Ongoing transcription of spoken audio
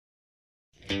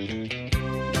Cheers!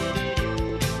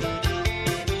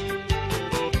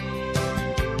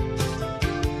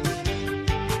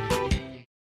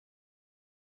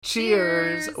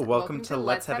 Welcome to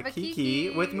Let's Have a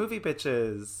Kiki with Movie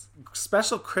Bitches.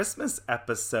 Special Christmas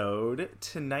episode.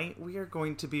 Tonight we are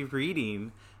going to be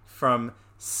reading from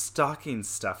Stocking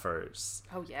Stuffers.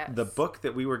 Oh, yes. The book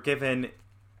that we were given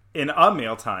in a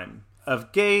mail time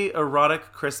of gay,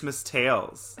 erotic Christmas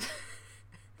tales.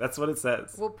 That's what it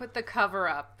says. We'll put the cover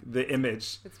up. The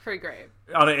image. It's pretty great.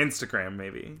 On an Instagram,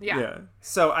 maybe. Yeah.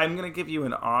 So I'm going to give you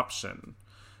an option.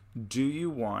 Do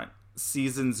you want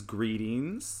Season's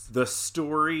Greetings, The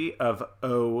Story of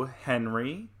O.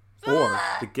 Henry, or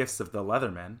The Gifts of the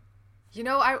Leatherman? You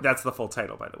know, That's the full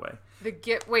title, by the way.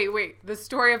 Wait. The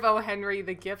Story of O. Henry,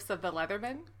 The Gifts of the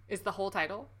Leatherman is the whole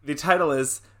title? The title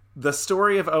is The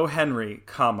Story of O. Henry,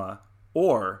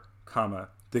 or,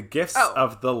 The Gifts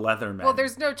of the Leatherman. Well,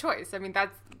 there's no choice. I mean,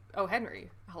 that's O. Henry.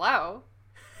 Hello?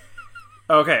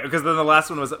 Okay, because then the last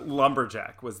one was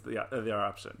Lumberjack was the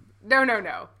option.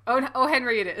 No. Oh,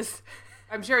 Henry it is.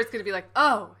 I'm sure it's going to be like,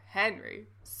 oh, Henry.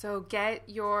 So get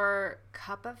your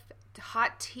cup of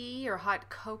hot tea or hot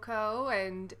cocoa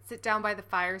and sit down by the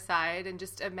fireside and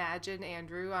just imagine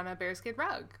Andrew on a bearskin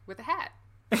rug with a hat.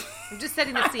 I'm just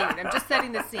setting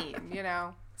the scene. You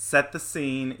know? Set the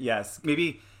scene, yes.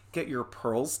 Maybe get your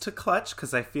pearls to clutch,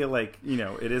 because I feel like,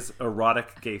 it is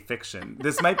erotic gay fiction.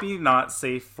 This might be not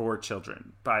safe for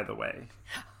children, by the way.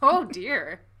 Oh,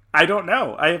 dear. I don't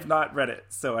know. I have not read it,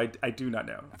 so I do not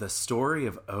know. The Story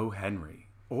of O. Henry,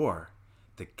 or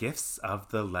The Gifts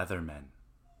of the Leathermen,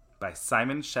 by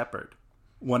Simon Shepard.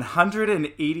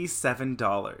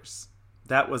 $187.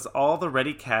 That was all the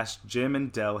ready cash Jim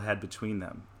and Dell had between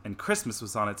them, and Christmas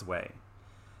was on its way.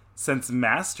 Since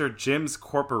Master Jim's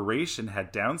corporation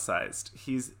had downsized,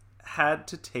 he's had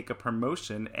to take a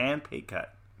promotion and pay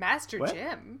cut. Master what?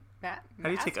 Jim? How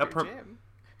do you take a Jim?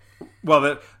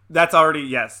 Well, that's already,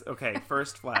 yes. Okay,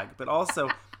 first flag. But also,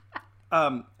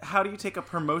 how do you take a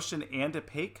promotion and a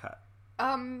pay cut?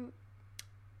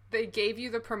 They gave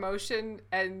you the promotion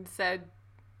and said,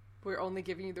 we're only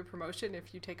giving you the promotion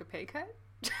if you take a pay cut?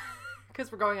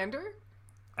 Because we're going under?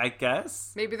 I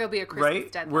guess. Maybe there'll be a Christmas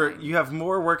deadline. You have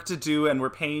more work to do and we're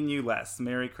paying you less.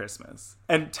 Merry Christmas.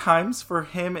 And times for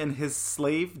him and his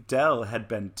slave Dell had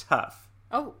been tough.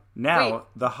 Oh, now wait.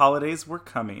 The holidays were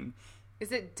coming.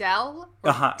 Is it Dell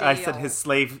or Dale? I said his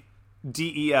slave,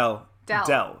 D-E-L.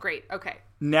 Dell. Great, okay.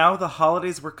 Now the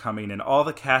holidays were coming and all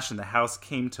the cash in the house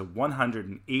came to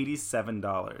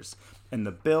 $187. And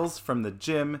the bills from the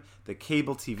gym, the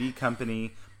cable TV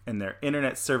company, and their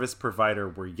internet service provider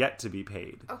were yet to be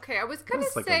paid. Okay, I was going to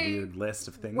say... It's like a weird list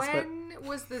of things. When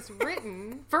was this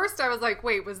written? First, I was like,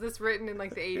 wait, was this written in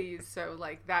like the 80s? So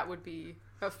like that would be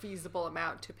a feasible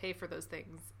amount to pay for those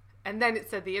things. And then it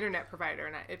said the internet provider,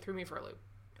 and it threw me for a loop.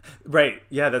 Right.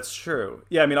 Yeah, that's true.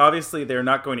 Yeah, I mean, obviously they're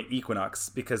not going to Equinox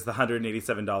because the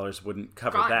 $187 wouldn't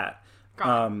cover that.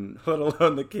 Let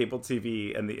alone the cable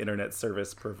TV and the internet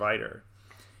service provider.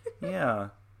 Yeah.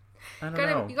 I don't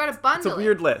know. You gotta bundle it. It's a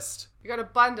weird list. You gotta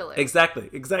bundle it.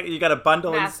 Exactly. You gotta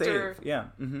bundle and save. Yeah.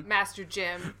 Mm-hmm. Master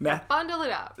Jim. Bundle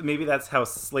it up. Maybe that's how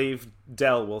Slave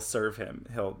Dell will serve him.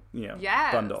 He'll,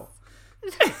 bundle.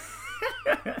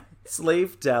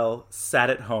 Slave Dell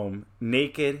sat at home,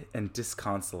 naked and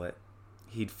disconsolate.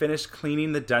 He'd finished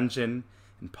cleaning the dungeon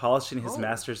and polishing his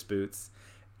master's boots,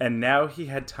 and now he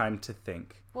had time to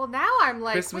think. Well, now I'm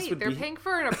like, they're paying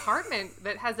for an apartment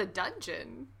that has a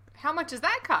dungeon. How much is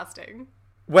that costing?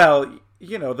 Well,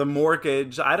 the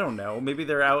mortgage, I don't know. Maybe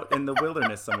they're out in the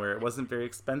wilderness somewhere. It wasn't very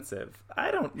expensive.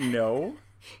 I don't know.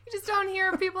 You just don't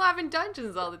hear of people having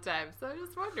dungeons all the time, so I'm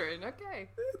just wondering. Okay.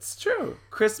 It's true.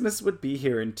 Christmas would be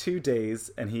here in 2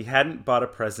 days, and he hadn't bought a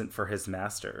present for his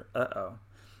master. Uh-oh.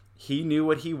 He knew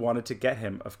what he wanted to get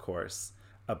him, of course.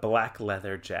 A black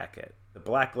leather jacket. The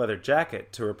black leather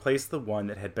jacket to replace the one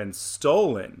that had been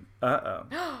stolen.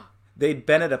 Uh-oh. They'd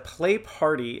been at a play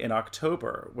party in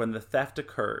October when the theft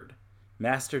occurred.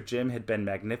 Master Jim had been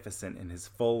magnificent in his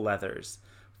full leathers,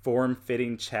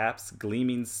 form-fitting chaps,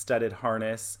 gleaming studded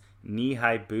harness,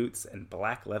 knee-high boots, and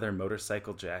black leather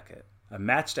motorcycle jacket. A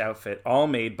matched outfit all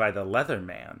made by the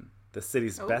Leatherman, the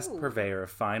city's best purveyor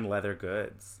of fine leather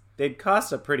goods. They'd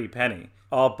cost a pretty penny,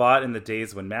 all bought in the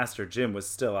days when Master Jim was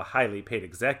still a highly paid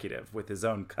executive with his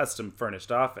own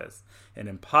custom-furnished office, an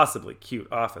impossibly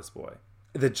cute office boy.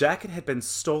 The jacket had been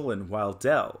stolen while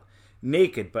Dell,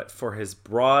 naked but for his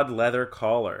broad leather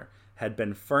collar, had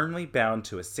been firmly bound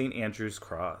to a St. Andrew's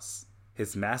cross.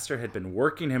 His master had been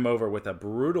working him over with a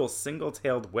brutal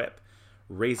single-tailed whip,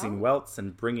 raising welts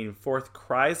and bringing forth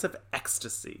cries of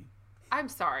ecstasy. I'm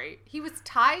sorry. He was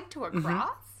tied to a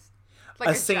cross? Like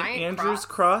a St. Andrew's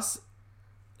cross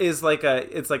is like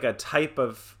a type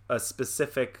of a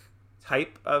specific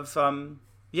type of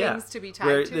things to be tied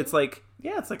where to? it's like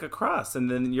a cross, and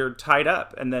then you're tied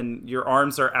up, and then your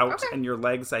arms are out, and your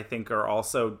legs I think are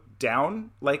also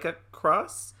down like a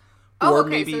cross. Oh, or okay,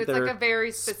 maybe so it's they're like a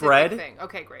very specific spread. thing.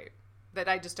 Okay, great. That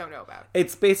I just don't know about.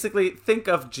 It's basically, think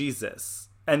of Jesus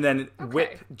and then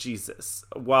whip Jesus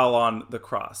while on the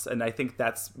cross, and I think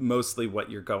that's mostly what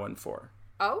you're going for.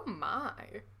 Oh my.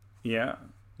 Yeah.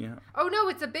 Oh no,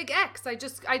 it's a big X. I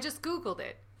just Googled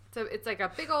it. So it's like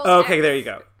a big old Okay, X. there you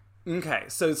go. Okay,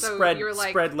 so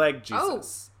spread leg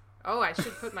Jesus. Oh, I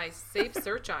should put my safe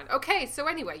search on. Okay, so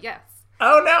anyway, yes.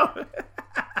 Oh no.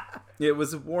 It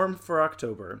was warm for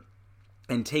October,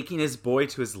 and taking his boy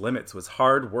to his limits was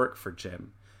hard work for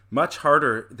Jim. Much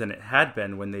harder than it had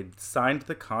been when they'd signed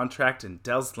the contract and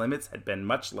Del's limits had been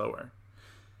much lower.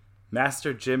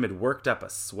 Master Jim had worked up a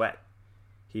sweat.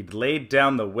 He'd laid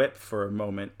down the whip for a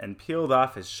moment and peeled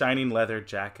off his shining leather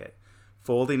jacket,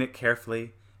 folding it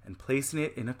carefully and placing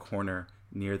it in a corner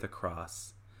near the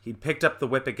cross. He'd picked up the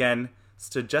whip again,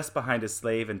 stood just behind his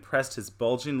slave, and pressed his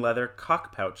bulging leather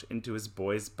cock pouch into his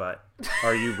boy's butt.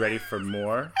 "Are you ready for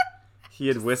more?" he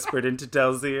had whispered into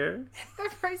Del's ear. The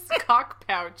phrase cock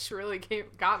pouch really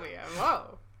got me.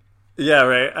 Whoa. Yeah,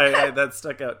 right. I that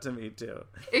stuck out to me too.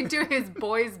 Into his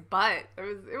boy's butt.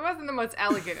 It wasn't the most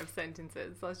elegant of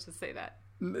sentences. Let's just say that.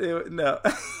 No.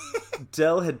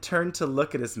 Del had turned to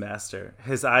look at his master.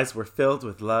 His eyes were filled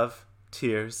with love,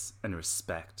 tears, and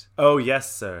respect. "Oh,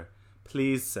 yes, sir.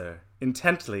 Please, sir."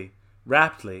 Intently,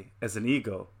 raptly, as an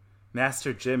eagle,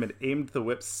 Master Jim had aimed the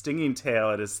whip's stinging tail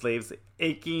at his slave's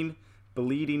aching,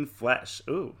 bleeding flesh.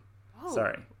 Ooh. Oh.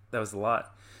 Sorry. That was a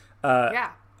lot.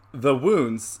 Yeah. The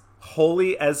wounds,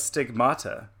 holy as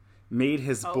stigmata, made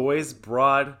his boy's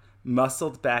broad,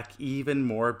 muscled back even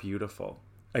more beautiful.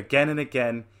 Again and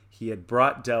again, he had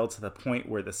brought Del to the point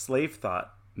where the slave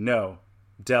thought, no,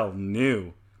 Del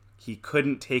knew, he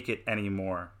couldn't take it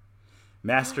anymore.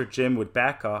 Master Jim would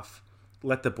back off,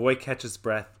 let the boy catch his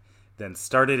breath, then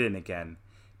start it in again,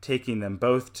 taking them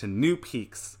both to new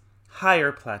peaks,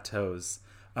 higher plateaus,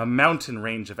 a mountain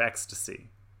range of ecstasy.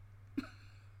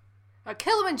 A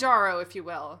Kilimanjaro, if you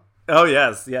will. Oh,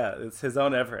 yes, yeah, it's his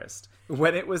own Everest.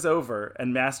 When it was over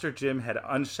and Master Jim had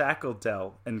unshackled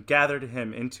Del and gathered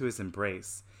him into his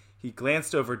embrace, he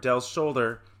glanced over Del's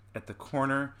shoulder at the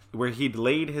corner where he'd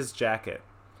laid his jacket.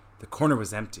 The corner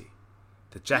was empty.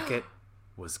 The jacket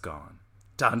was gone.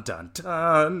 Dun, dun,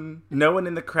 dun. No one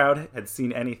in the crowd had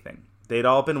seen anything. They'd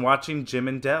all been watching Jim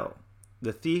and Del.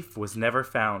 The thief was never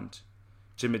found.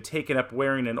 Jim had taken up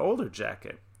wearing an older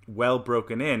jacket, well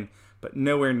broken in, but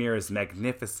nowhere near as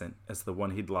magnificent as the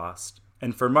one he'd lost.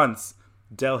 And for months,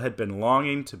 Del had been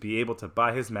longing to be able to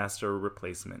buy his master a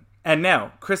replacement. And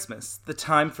now, Christmas, the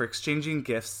time for exchanging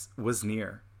gifts, was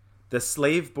near. The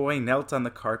slave boy knelt on the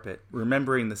carpet,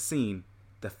 remembering the scene,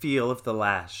 the feel of the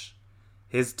lash.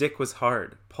 His dick was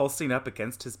hard, pulsing up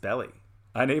against his belly.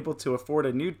 Unable to afford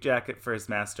a new jacket for his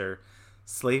master,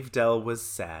 Slave Del was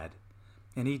sad.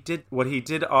 And he did what he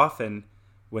did often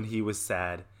when he was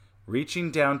sad,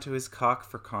 reaching down to his cock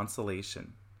for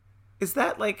consolation. Is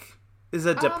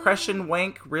a depression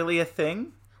wank really a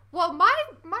thing? Well,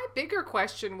 my bigger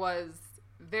question was,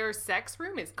 their sex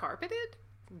room is carpeted?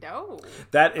 No.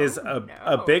 That is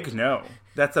a big no.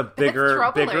 That's a bigger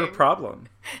problem.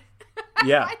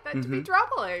 Yeah. I find that to be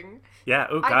troubling. Yeah.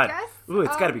 Oh God. Ooh,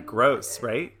 it's got to be gross,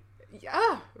 right?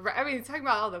 Yeah. Right. I mean, it's talking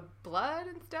about all the blood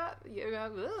and stuff.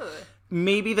 Ugh.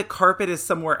 Maybe the carpet is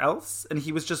somewhere else, and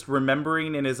he was just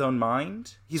remembering in his own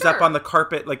mind. He's Sure. up on the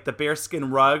carpet, like the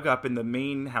bearskin rug up in the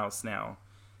main house now.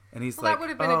 And he's like, that would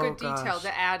have been a good gosh. detail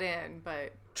to add in,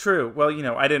 but... True. Well,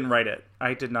 I didn't write it.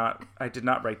 I did not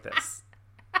write this.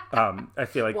 I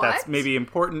feel like that's maybe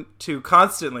important to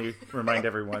constantly remind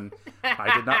everyone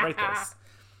I did not write this.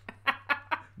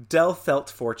 Del felt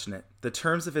fortunate. The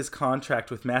terms of his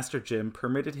contract with Master Jim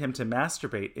permitted him to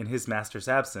masturbate in his master's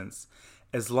absence,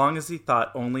 as long as he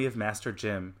thought only of Master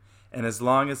Jim, and as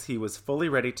long as he was fully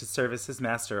ready to service his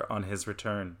master on his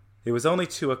return. It was only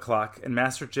 2:00, and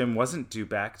Master Jim wasn't due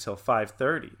back till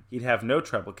 5:30. He'd have no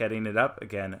trouble getting it up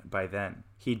again by then.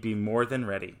 He'd be more than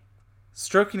ready.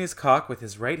 Stroking his cock with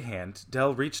his right hand,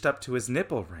 Del reached up to his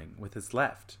nipple ring with his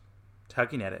left,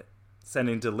 tugging at it,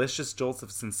 sending delicious jolts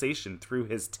of sensation through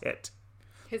his tit.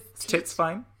 His Tit's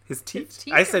fine? His teat? His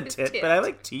teat I or said his tit, tit? but I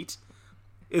like teat.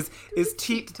 Is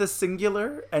teat the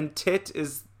singular and tit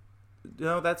is...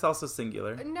 No, that's also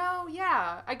singular. No,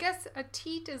 yeah. I guess a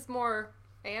teat is more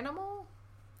animal?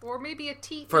 Or maybe a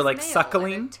teat For, is like, male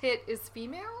suckling? and a tit is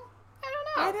female?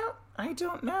 I don't know. I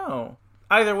don't know.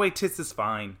 Either way, tits is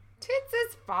fine. Tits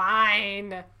is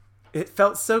fine. It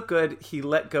felt so good, he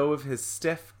let go of his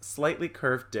stiff, slightly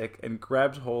curved dick and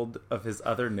grabbed hold of his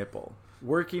other nipple,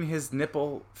 working his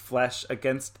nipple flesh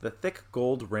against the thick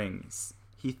gold rings.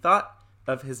 He thought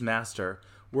of his master,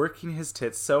 working his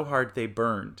tits so hard they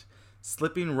burned,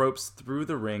 slipping ropes through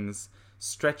the rings,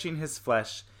 stretching his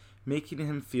flesh, making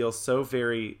him feel so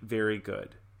very, very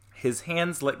good. His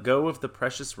hands let go of the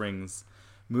precious rings,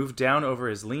 moved down over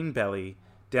his lean belly,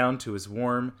 down to his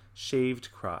warm,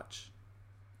 shaved crotch.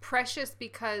 Precious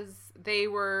because they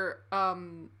were,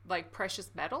 like precious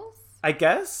metals? I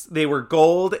guess they were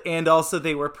gold and also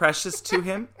they were precious to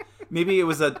him. Maybe it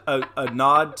was a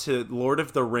nod to Lord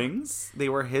of the Rings. They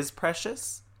were his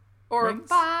precious Or rings.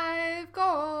 5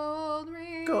 gold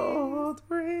rings. Gold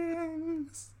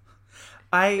rings.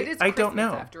 It is I don't Christmas,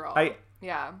 know. after all.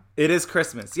 Yeah. It is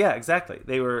Christmas. Yeah, exactly.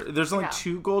 There's only Yeah.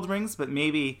 2 gold rings, but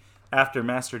maybe after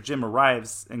Master Jim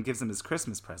arrives and gives him his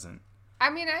Christmas present. I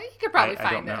mean, you could probably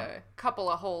I don't find know. a couple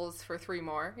of holes for 3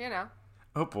 more, you know.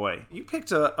 Oh boy, you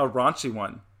picked a raunchy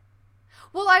one.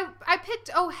 Well, I picked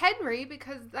O. Henry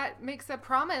because that makes a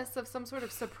promise of some sort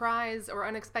of surprise or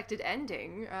unexpected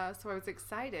ending. So I was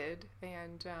excited,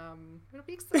 and it'll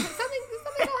be something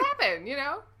will happen. You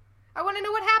know, I want to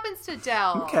know what happens to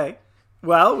Del. Okay.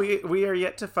 Well, we are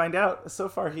yet to find out. So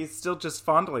far, he's still just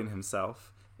fondling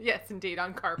himself. Yes, indeed,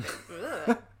 on carpet.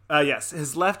 Ugh. Yes,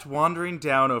 his left wandering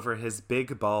down over his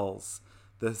big balls,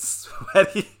 his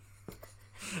sweaty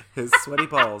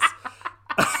balls.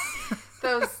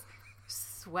 Those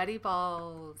sweaty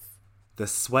balls. The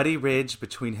sweaty ridge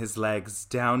between his legs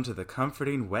down to the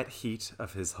comforting wet heat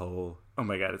of his hole. Oh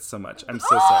my god, it's so much. I'm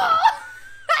so sorry.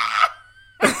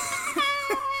 The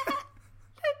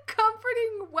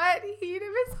comforting wet heat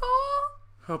of his hole.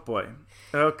 Oh boy.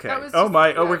 Okay. That was Oh just-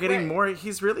 my. Oh, yeah, we're getting right. more.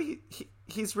 He's really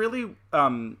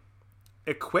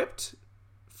equipped.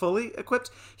 Fully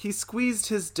equipped. He squeezed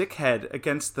his dickhead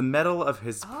against the metal of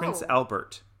his Prince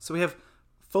Albert. So we have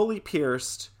fully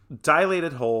pierced,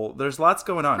 dilated hole. There's lots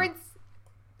going on.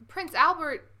 Prince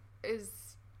Albert is,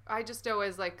 I just know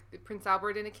as like Prince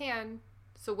Albert in a can.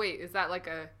 So wait, is that like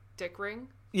a dick ring?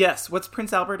 Yes. What's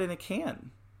Prince Albert in a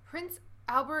can? Prince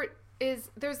Albert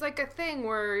there's like a thing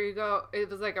where you go, it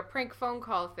was like a prank phone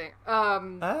call thing.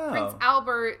 Prince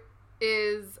Albert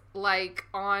is like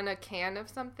on a can of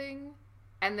something,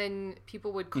 and then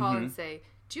people would call and say,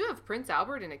 "Do you have Prince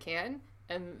Albert in a can?"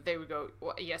 And they would go,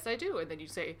 well, "Yes, I do." And then you'd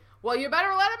say, "Well, you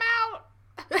better let him out."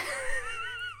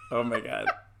 Oh my god.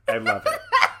 I love it.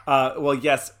 Well,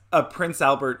 yes, a Prince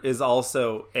Albert is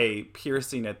also a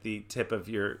piercing at the tip of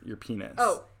your penis.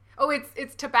 Oh,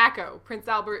 it's tobacco. Prince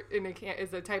Albert in a can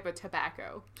is a type of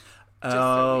tobacco.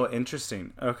 Oh,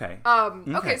 interesting. Okay.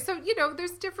 Okay, so,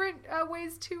 there's different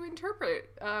ways to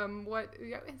interpret what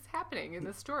is happening in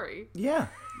the story. Yeah.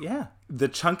 The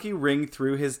chunky ring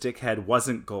through his dickhead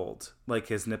wasn't gold, like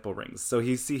his nipple rings. So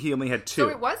he only had 2. So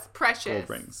it was precious. Gold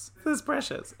rings. It was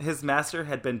precious. His master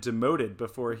had been demoted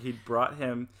before he'd brought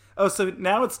him... Oh, so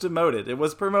now it's demoted. It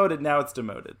was promoted, now it's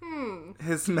demoted.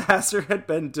 His master had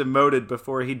been demoted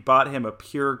before he'd bought him a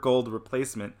pure gold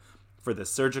replacement for the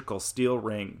surgical steel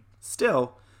ring.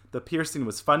 Still, the piercing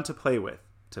was fun to play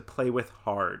with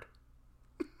hard.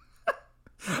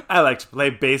 I like to play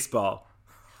baseball.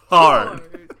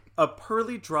 Hard. A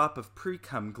pearly drop of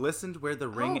pre-cum glistened where the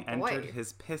ring Oh, boy. entered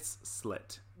his piss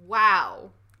slit.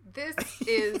 Wow. This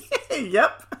is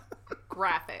Yep.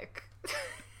 graphic.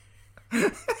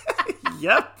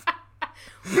 Yep.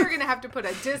 We're going to have to put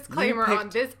a disclaimer picked- on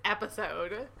this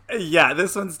episode. Yeah,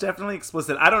 this one's definitely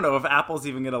explicit. I don't know if Apple's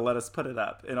even going to let us put it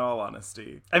up, in all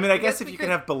honesty. I mean, I guess if we you could-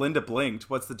 can have Belinda blinked,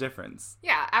 what's the difference?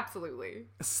 Yeah, absolutely.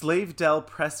 Slave Del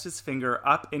pressed his finger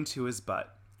up into his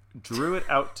butt, drew it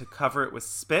out to cover it with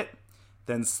spit,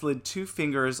 then slid 2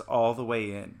 fingers all the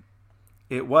way in.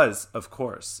 It was, of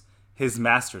course, his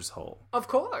master's hole. Of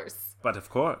course. But of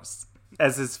course.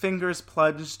 As his fingers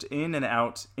plunged in and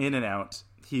out,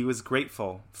 he was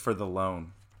grateful for the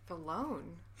loan. The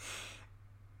loan.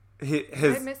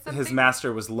 His miss something? his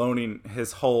master was loaning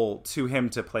his hole to him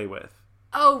to play with.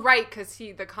 Oh, right, because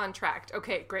the contract.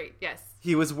 Okay, great, yes.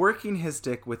 He was working his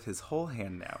dick with his whole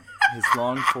hand now, his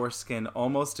long foreskin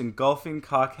almost engulfing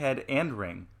cockhead and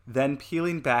ring, then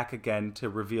peeling back again to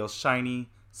reveal shiny,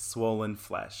 swollen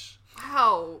flesh.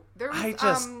 Wow.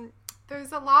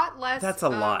 There's a lot less. That's a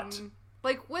lot.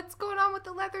 Like, what's going on with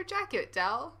the leather jacket,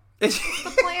 Del? What's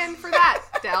the plan for that,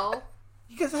 Del?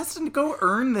 You guys has to go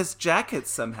earn this jacket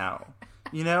somehow,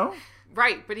 you know?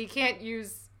 Right, but he can't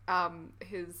use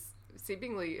his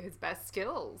best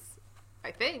skills, I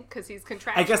think, because he's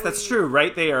contractually... I guess that's true,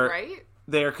 right? They are Right?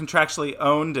 they are contractually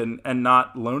owned and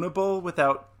not loanable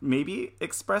without maybe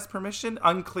express permission?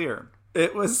 Unclear.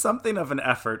 It was something of an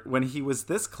effort when he was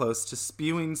this close to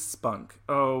spewing spunk.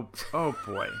 Oh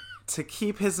boy. To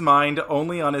keep his mind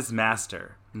only on his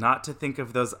master, not to think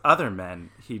of those other men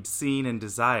he'd seen and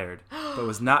desired, but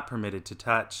was not permitted to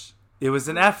touch. It was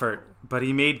an effort, but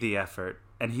he made the effort,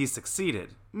 and he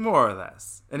succeeded, more or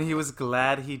less, and he was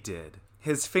glad he did.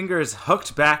 His fingers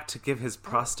hooked back to give his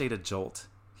prostate a jolt.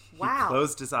 Wow. He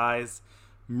closed his eyes,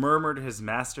 murmured his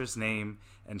master's name,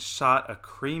 and shot a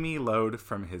creamy load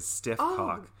from his stiff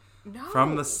cock. No.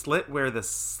 From the slit where the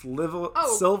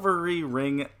silvery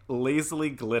ring lazily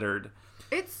glittered.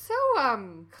 It's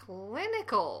so,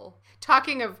 clinical.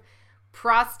 Talking of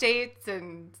prostates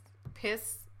and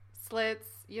piss slits,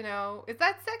 you know. Is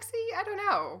that sexy? I don't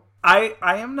know. I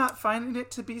am not finding it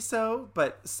to be so,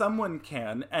 but someone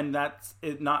can, and that's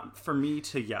it. Not for me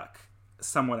to yuck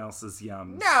someone else's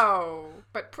yums. No,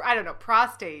 but I don't know,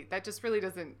 prostate. That just really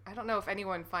doesn't. I don't know if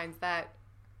anyone finds that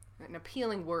an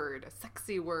appealing word, a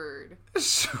sexy word.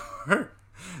 Sure.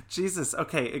 Jesus.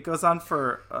 Okay, it goes on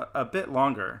for a bit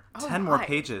longer. 10 more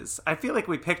pages. I feel like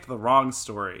we picked the wrong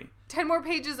story. 10 more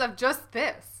pages of just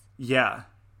this. Yeah.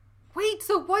 Wait,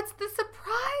 so what's the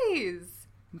surprise?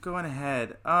 I'm going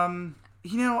ahead. I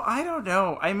don't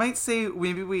know. I might say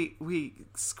maybe we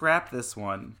scrap this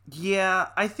one. Yeah,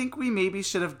 I think we maybe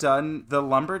should have done the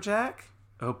lumberjack.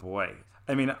 Oh boy.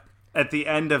 I mean, at the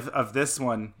end of this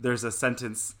one, there's a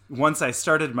sentence. Once I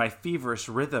started my feverish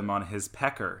rhythm on his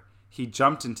pecker, he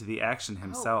jumped into the action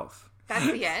himself. Oh,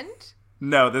 that's the end?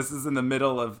 No, this is in the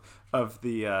middle of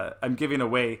the, I'm giving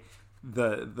away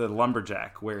the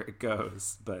lumberjack where it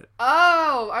goes, but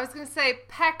I was gonna say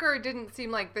pecker didn't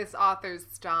seem like this author's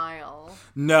style.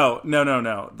 No,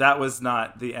 that was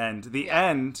not the end.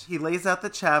 End, he lays out the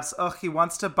chaps. He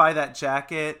wants to buy that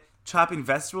jacket, chopping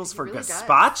vegetables for really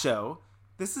gazpacho.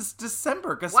 This is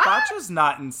December. Gazpacho's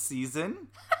not in season.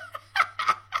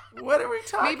 What are we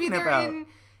talking Maybe they're about? in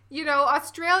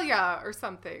Australia or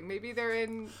something. Maybe they're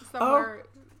in somewhere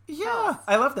Yeah, else.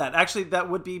 I love that. Actually, that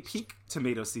would be peak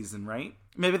tomato season, right?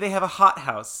 Maybe they have a hot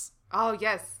house. Oh,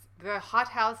 yes. The hot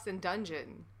house and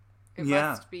dungeon. It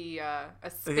must be a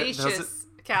spacious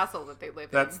castle that they live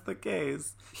in. That's the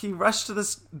case. He rushed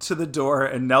to the door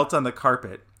and knelt on the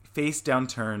carpet, face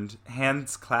downturned,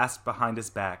 hands clasped behind his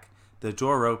back. The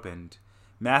door opened.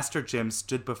 Master Jim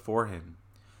stood before him.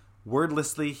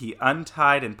 Wordlessly, he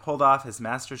untied and pulled off his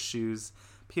master's shoes,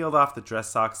 peeled off the dress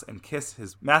socks, and kissed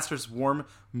his master's warm,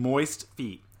 moist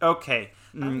feet. Okay,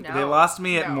 they lost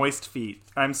me at moist feet.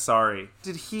 I'm sorry.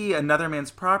 Did he, another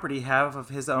man's property, have of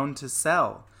his own to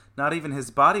sell? Not even his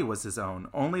body was his own,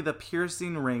 only the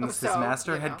piercing rings his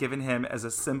master had given him as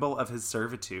a symbol of his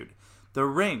servitude. The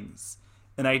rings.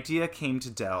 An idea came to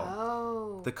Del.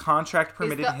 Oh. The contract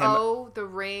permitted him... the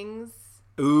rings?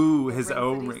 Ooh, his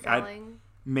O ring.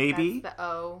 Maybe. That's the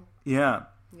O. Yeah.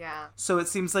 Yeah. So it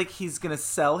seems like he's going to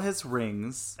sell his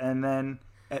rings, and then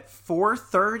at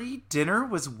 4:30, dinner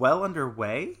was well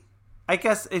underway? I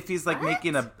guess if he's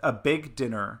making a big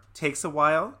dinner, takes a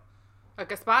while. A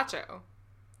gazpacho.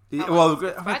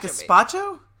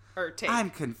 Gazpacho? Or take. I'm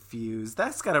confused.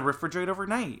 That's got to refrigerate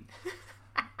overnight.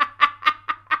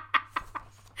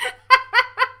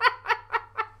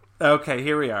 Okay,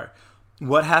 here we are.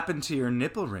 What happened to your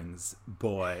nipple rings,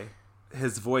 boy?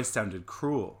 His voice sounded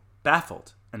cruel,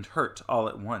 baffled, and hurt all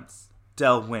at once.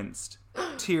 Del winced.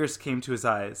 Tears came to his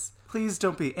eyes. Please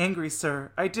don't be angry,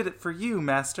 sir. I did it for you,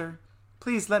 master.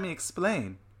 Please let me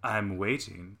explain. I'm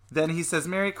waiting. Then he says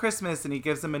Merry Christmas, and he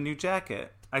gives him a new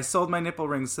jacket. I sold my nipple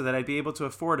rings so that I'd be able to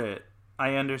afford it.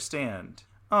 I understand.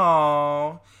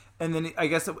 Aww. And then I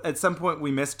guess at some point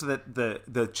we missed that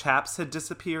the chaps had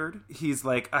disappeared. He's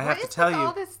like, I have to tell you.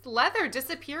 All this leather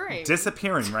disappearing.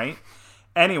 Disappearing, right?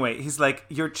 Anyway, he's like,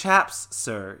 your chaps,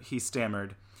 sir, he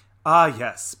stammered. Ah,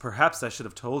 yes, perhaps I should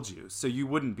have told you, so you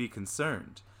wouldn't be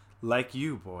concerned. Like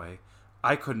you, boy,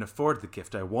 I couldn't afford the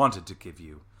gift I wanted to give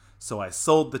you, so I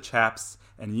sold the chaps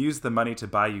and used the money to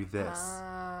buy you this.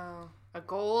 Oh, a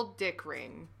gold dick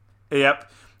ring.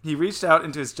 Yep. He reached out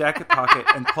into his jacket pocket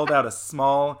and pulled out a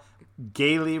small,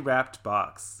 gaily wrapped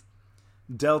box.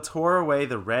 Del tore away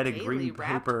the red and green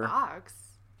paper. Box?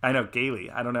 I know, gaily.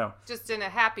 I don't know. Just in a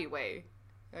happy way.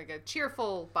 Like a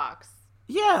cheerful box.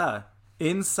 Yeah.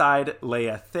 Inside lay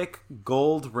a thick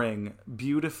gold ring,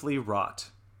 beautifully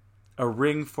wrought. A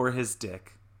ring for his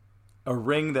dick. A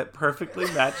ring that perfectly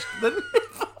matched the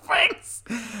nipple rings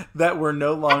that were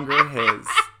no longer his.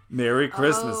 Merry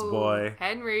Christmas, boy.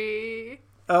 Henry.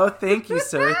 Oh, thank you,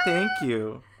 sir. Thank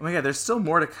you. Oh my god, there's still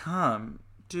more to come.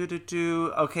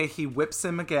 Okay, he whips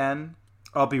him again.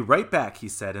 I'll be right back, he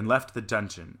said, and left the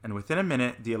dungeon. And within a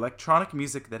minute, the electronic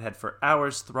music that had for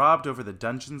hours throbbed over the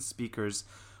dungeon's speakers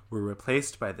were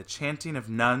replaced by the chanting of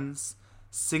nuns,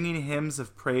 singing hymns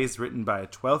of praise written by a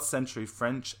 12th century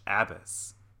French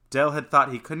abbess. Del had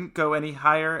thought he couldn't go any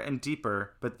higher and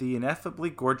deeper, but the ineffably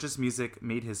gorgeous music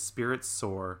made his spirits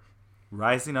soar,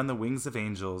 rising on the wings of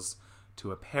angels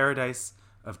to a paradise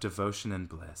of devotion and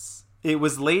bliss. It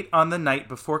was late on the night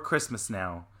before Christmas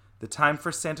now, the time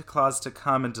for Santa Claus to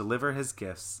come and deliver his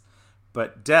gifts.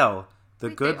 But Del, the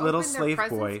good little slave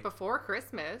boy... before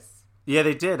Christmas. Yeah,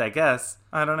 they did, I guess.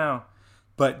 I don't know.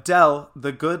 But Del,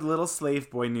 the good little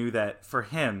slave boy, knew that, for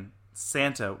him,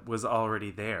 Santa was already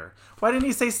there. Why didn't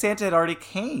he say Santa had already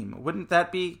came? Wouldn't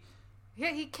that be...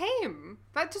 Yeah, he came.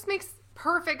 That just makes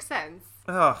perfect sense.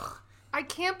 Ugh. I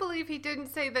can't believe he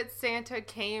didn't say that Santa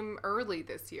came early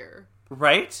this year.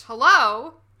 Right?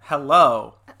 Hello?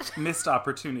 Missed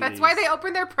opportunities. That's why they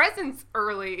opened their presents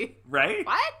early. Right?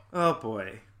 What? Oh,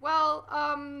 boy. Well,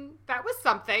 that was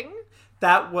something.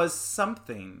 That was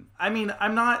something. I mean,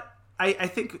 I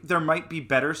think there might be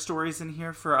better stories in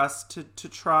here for us to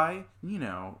try. You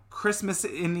know, Christmas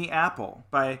in the Apple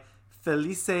by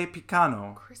Felice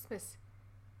Picano. Christmas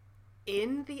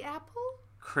in the Apple?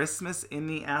 Christmas in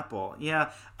the Apple.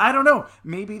 Yeah, I don't know.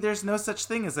 Maybe there's no such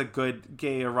thing as a good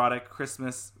gay erotic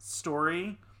Christmas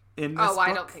story in this book.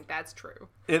 I don't think that's true.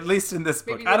 At least in this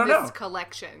book. Maybe I don't know. In this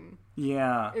collection.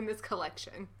 Yeah. In this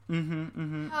collection. Mm-hmm,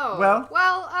 mm-hmm. Oh,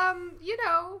 well, you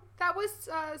know, that was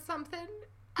something.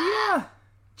 Yeah.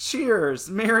 Cheers.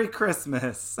 Merry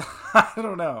Christmas. I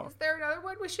don't know. Is there another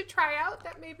one we should try out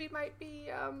that maybe might be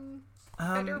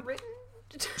better written?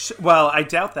 Well, I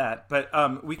doubt that,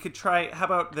 but we could try. How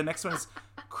about the next one is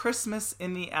Christmas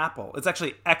in the Apple? It's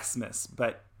actually Xmas,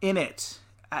 but in it.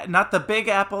 Not the big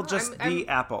apple, just the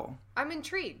apple. I'm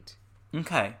intrigued.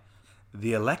 Okay.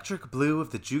 The electric blue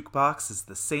of the jukebox is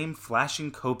the same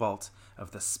flashing cobalt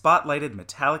of the spotlighted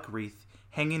metallic wreath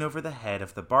hanging over the head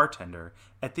of the bartender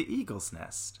at the Eagle's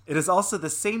Nest. It is also the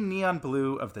same neon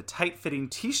blue of the tight-fitting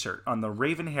t-shirt on the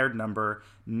raven-haired number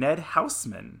Ned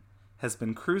Houseman has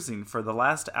been cruising for the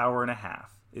last hour and a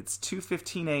half. It's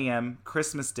 2:15 a.m.,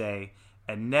 Christmas Day,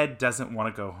 and Ned doesn't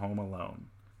want to go home alone.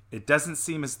 It doesn't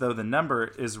seem as though the number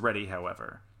is ready,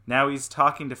 however. Now he's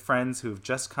talking to friends who have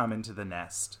just come into the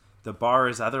nest. The bar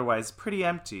is otherwise pretty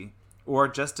empty, or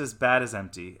just as bad as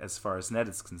empty as far as Ned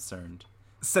is concerned,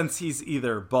 since he's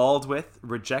either balled with,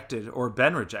 rejected, or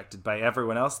been rejected by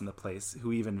everyone else in the place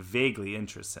who even vaguely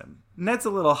interests him. Ned's a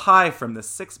little high from the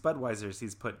 6 Budweisers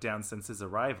he's put down since his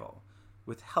arrival,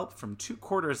 with help from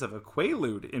 2/4 of a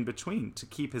Quaalude in between to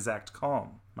keep his act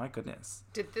calm. My goodness.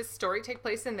 Did this story take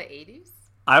place in the 80s?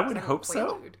 I would hope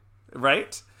so.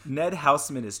 Right? Ned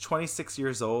Houseman is 26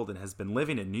 years old and has been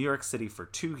living in New York City for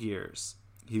 2 years.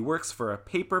 He works for a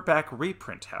paperback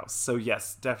reprint house, so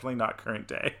yes, definitely not current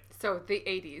day. So the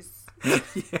 80s.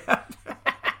 Yeah.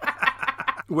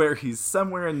 Where he's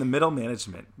somewhere in the middle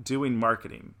management doing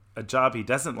marketing, a job he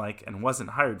doesn't like and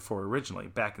wasn't hired for originally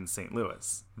back in St.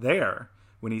 Louis. There,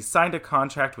 when he signed a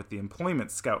contract with the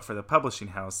employment scout for the publishing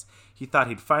house, he thought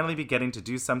he'd finally be getting to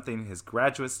do something his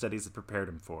graduate studies had prepared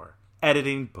him for: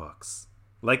 editing books.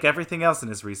 Like everything else in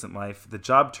his recent life, the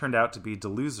job turned out to be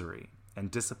delusory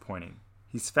and disappointing.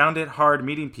 He's found it hard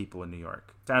meeting people in New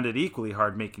York, found it equally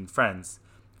hard making friends,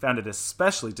 found it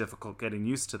especially difficult getting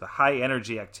used to the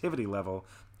high-energy activity level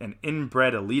and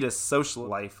inbred elitist social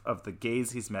life of the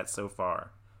gays he's met so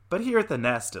far. But here at the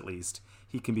Nest, at least,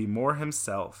 he can be more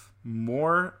himself,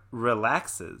 more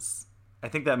relaxes. I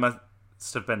think that must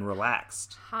have been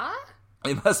relaxed. Huh?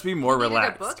 It must be more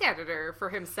relaxed. He needed a book editor for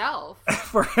himself.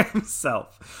 For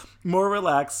himself. More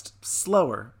relaxed,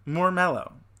 slower, more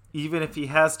mellow. Even if he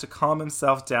has to calm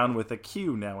himself down with a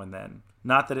cue now and then.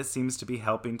 Not that it seems to be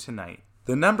helping tonight.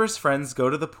 The Numbers friends go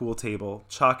to the pool table,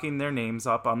 chalking their names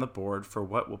up on the board for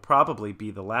what will probably be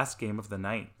the last game of the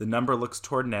night. The number looks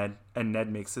toward Ned, and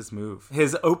Ned makes his move.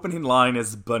 His opening line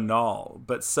is banal,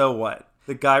 but so what?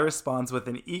 The guy responds with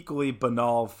an equally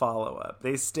banal follow-up.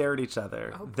 They stare at each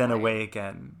other, then away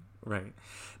again. Right.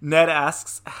 Ned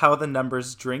asks how the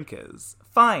number's drink is.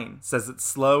 Fine, says it's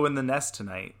slow in the nest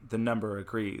tonight. The number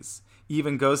agrees.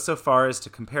 Even goes so far as to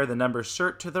compare the number's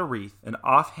shirt to the wreath, an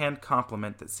offhand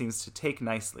compliment that seems to take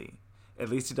nicely. At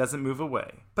least he doesn't move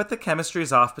away. But the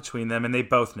chemistry's off between them, and they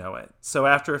both know it. So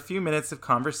after a few minutes of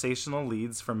conversational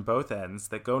leads from both ends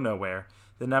that go nowhere,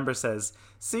 the number says,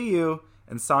 "See you,"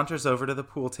 and saunters over to the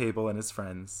pool table and his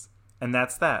friends. And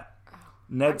that's that.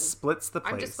 Ned splits the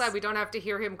place. I'm just glad we don't have to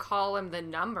hear him call him the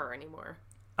number anymore.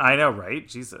 I know, right?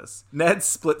 Jesus. Ned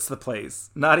splits the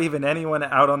place. Not even anyone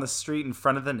out on the street in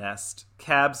front of the nest.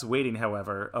 Cabs waiting,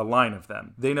 however, a line of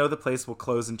them. They know the place will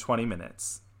close in 20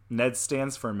 minutes. Ned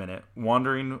stands for a minute,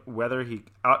 wondering whether he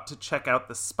ought to check out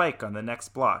the Spike on the next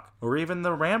block, or even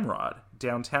the Ramrod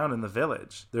downtown in the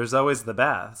village. There's always the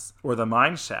baths, or the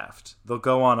mine shaft. They'll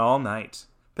go on all night.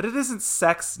 But it isn't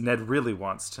sex Ned really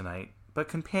wants tonight, but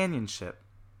companionship.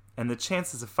 And the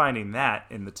chances of finding that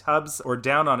in the tubs or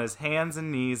down on his hands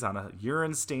and knees on a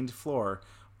urine-stained floor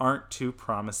aren't too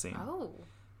promising. Oh.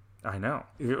 I know.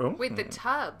 Wait, the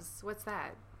tubs. What's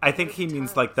that? I think he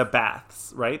means like the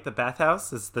baths, right? The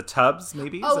bathhouse is the tubs,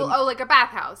 maybe? Oh, like a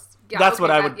bathhouse. Yeah, that's what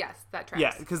I would... Yes, that tracks.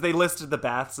 Yeah, because they listed the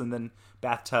baths and then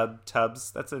bathtub,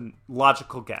 tubs. That's a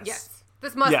logical guess. Yes.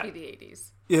 This must be the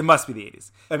 80s. It must be the 80s.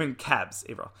 I mean, cabs,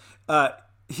 April.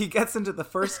 He gets into the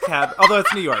first cab, although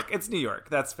it's New York. It's New York.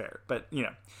 That's fair. But,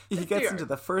 he gets into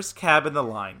the first cab in the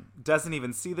line, doesn't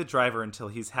even see the driver until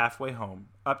he's halfway home,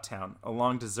 uptown,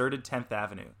 along deserted 10th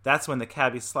Avenue. That's when the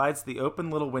cabbie slides the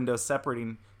open little window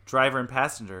separating driver and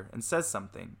passenger and says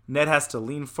something. Ned has to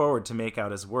lean forward to make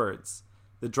out his words.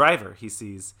 The driver, he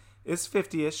sees, is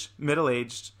 50-ish,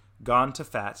 middle-aged, gone to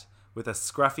fat, with a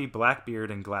scruffy black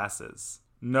beard and glasses.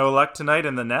 No luck tonight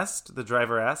in the nest? The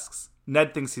driver asks.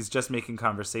 Ned thinks he's just making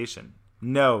conversation.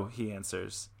 No, he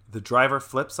answers. The driver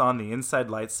flips on the inside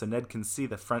lights so Ned can see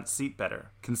the front seat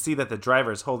better, can see that the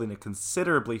driver is holding a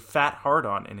considerably fat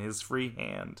hard-on in his free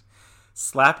hand,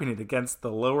 slapping it against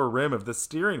the lower rim of the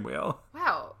steering wheel.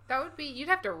 Wow, that would be, you'd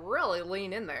have to really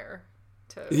lean in there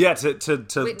to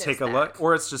to take a look.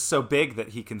 Or it's just so big that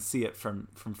he can see it from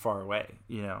far away,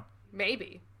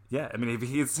 Maybe. Yeah, I mean, if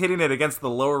he's hitting it against the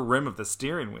lower rim of the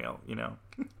steering wheel,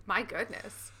 My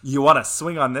goodness. You want to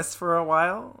swing on this for a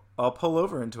while? I'll pull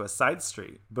over into a side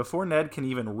street. Before Ned can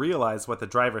even realize what the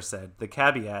driver said, the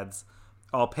cabbie adds,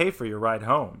 I'll pay for your ride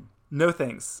home. No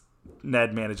thanks,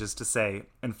 Ned manages to say,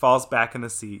 and falls back in the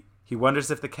seat. He wonders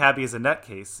if the cabbie is a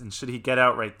nutcase, and should he get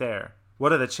out right there?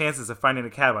 What are the chances of finding a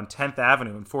cab on 10th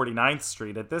Avenue and 49th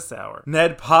Street at this hour?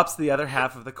 Ned pops the other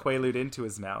half of the Quaalude into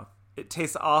his mouth. It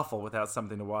tastes awful without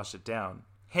something to wash it down.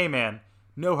 Hey man,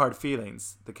 no hard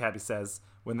feelings, the cabbie says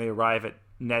when they arrive at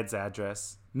Ned's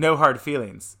address. No hard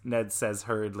feelings, Ned says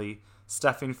hurriedly,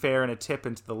 stuffing fare and a tip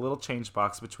into the little change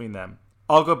box between them.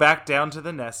 I'll go back down to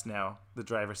the nest now, the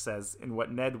driver says in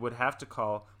what Ned would have to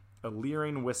call a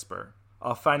leering whisper.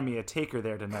 I'll find me a taker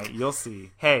there tonight, you'll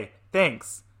see. Hey,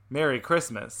 thanks. Merry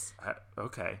Christmas.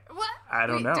 Okay. What? I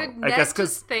don't know. Did Ned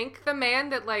just thank the man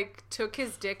that, took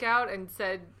his dick out and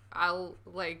said, I'll,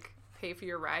 pay for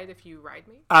your ride if you ride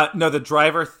me? No, the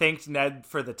driver thanked Ned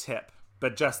for the tip,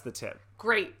 but just the tip.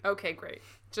 Great. Okay, great.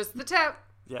 Just the tip.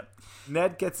 Yep.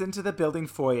 Ned gets into the building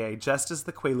foyer just as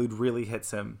the Quaalude really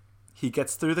hits him. He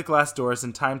gets through the glass doors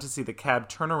in time to see the cab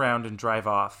turn around and drive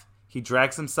off. He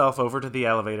drags himself over to the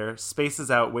elevator,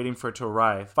 spaces out waiting for it to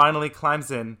arrive, finally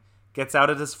climbs in, gets out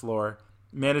at his floor,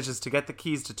 manages to get the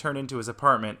keys to turn into his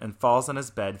apartment, and falls on his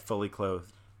bed fully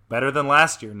clothed. Better than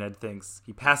last year, Ned thinks.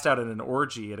 He passed out in an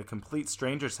orgy at a complete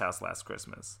stranger's house last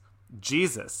Christmas.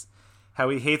 Jesus, how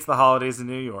he hates the holidays in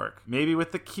New York. Maybe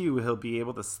with the Q, he'll be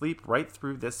able to sleep right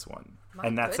through this one.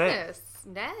 And that's goodness, it.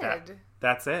 Ned.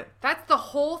 That's it. That's the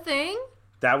whole thing?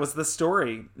 That was the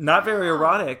story. Not very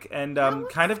erotic and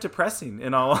kind of depressing,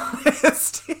 in all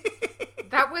honesty.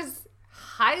 That was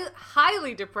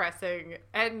highly depressing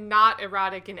and not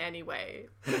erotic in any way.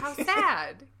 How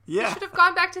sad. Yeah. He should have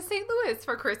gone back to St. Louis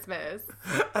for Christmas.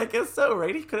 I guess so,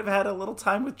 right? He could have had a little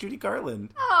time with Judy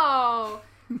Garland. Oh.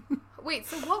 Wait,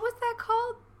 so what was that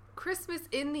called? Christmas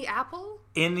in the Apple?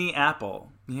 In the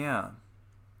Apple, yeah.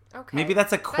 Okay. Maybe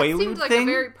that's a Quaalude thing? That seemed like thing?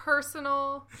 A very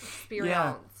personal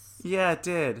experience. Yeah, it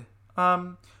did.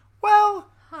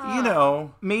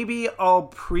 Maybe I'll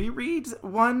pre-read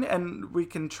one and we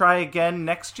can try again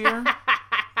next year.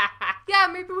 Yeah,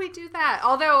 maybe we do that.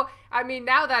 Although, I mean,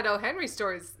 now that O. Henry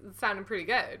story's sounding pretty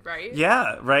good, right?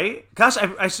 Yeah, right? Gosh,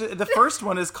 I should. The first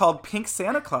one is called Pink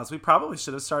Santa Claus. We probably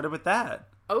should have started with that.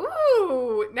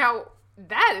 Ooh, now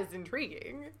that is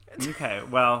intriguing. Okay,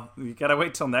 well, you gotta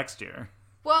wait till next year.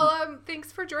 Well,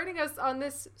 thanks for joining us on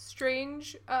this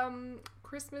strange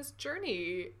Christmas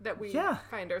journey that we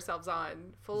find ourselves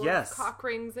on, full of cock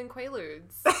rings and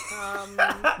Quaaludes.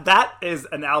 That is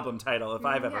an album title if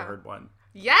I've ever heard one.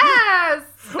 Yes!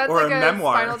 That's or like a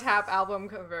memoir. Spinal Tap album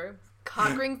cover.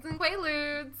 Cock rings and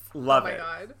Quaaludes. Love it. Oh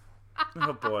my God.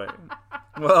 Oh boy.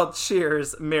 Well,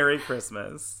 cheers. Merry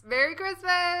Christmas. Merry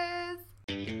Christmas!